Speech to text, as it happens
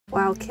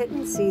While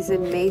kitten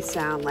season may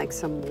sound like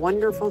some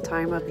wonderful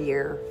time of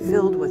year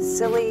filled with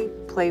silly,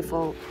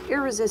 playful,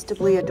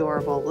 irresistibly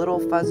adorable little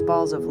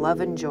fuzzballs of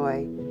love and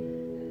joy,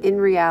 in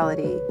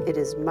reality, it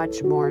is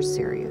much more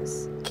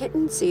serious.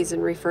 Kitten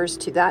season refers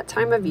to that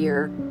time of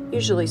year,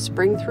 usually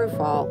spring through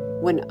fall,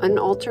 when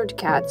unaltered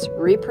cats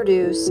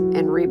reproduce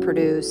and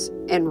reproduce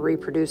and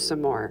reproduce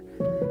some more.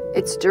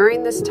 It's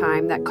during this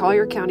time that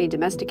Collier County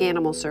Domestic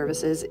Animal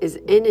Services is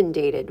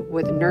inundated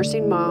with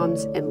nursing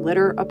moms and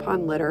litter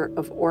upon litter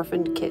of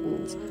orphaned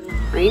kittens,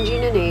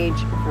 ranging in age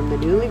from the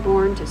newly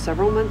born to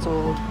several months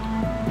old,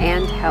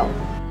 and health.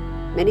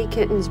 Many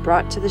kittens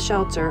brought to the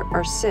shelter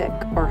are sick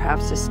or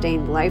have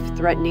sustained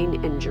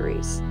life-threatening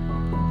injuries.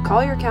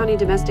 Collier County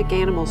Domestic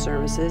Animal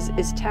Services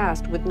is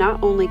tasked with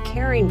not only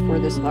caring for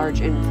this large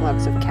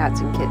influx of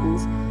cats and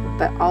kittens,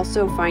 but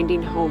also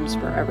finding homes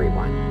for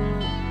everyone.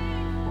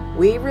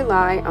 We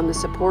rely on the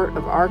support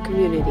of our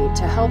community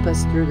to help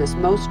us through this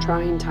most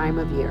trying time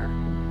of year.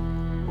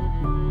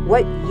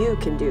 What you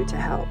can do to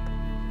help.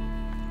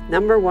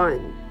 Number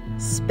 1,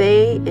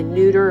 spay and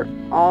neuter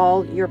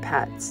all your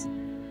pets.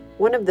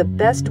 One of the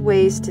best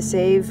ways to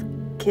save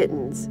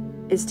kittens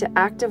is to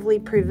actively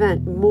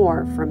prevent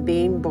more from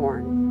being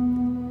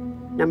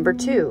born. Number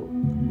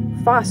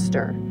 2,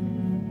 foster.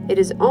 It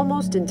is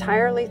almost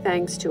entirely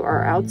thanks to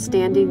our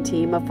outstanding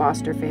team of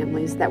foster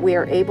families that we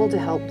are able to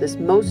help this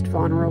most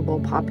vulnerable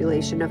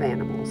population of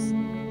animals.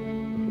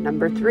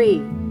 Number 3,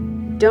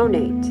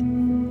 donate.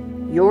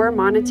 Your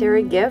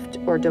monetary gift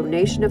or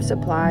donation of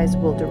supplies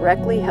will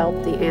directly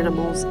help the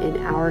animals in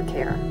our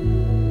care.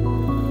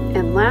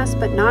 And last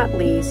but not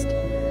least,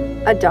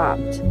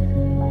 adopt.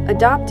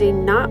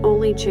 Adopting not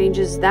only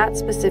changes that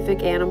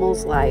specific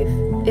animal's life,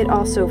 it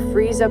also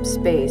frees up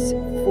space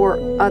for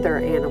other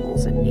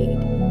animals in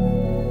need.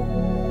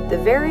 The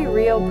very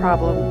real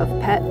problem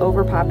of pet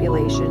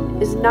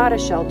overpopulation is not a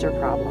shelter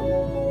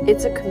problem,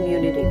 it's a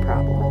community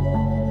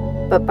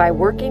problem. But by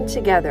working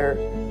together,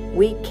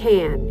 we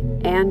can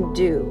and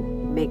do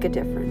make a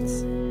difference.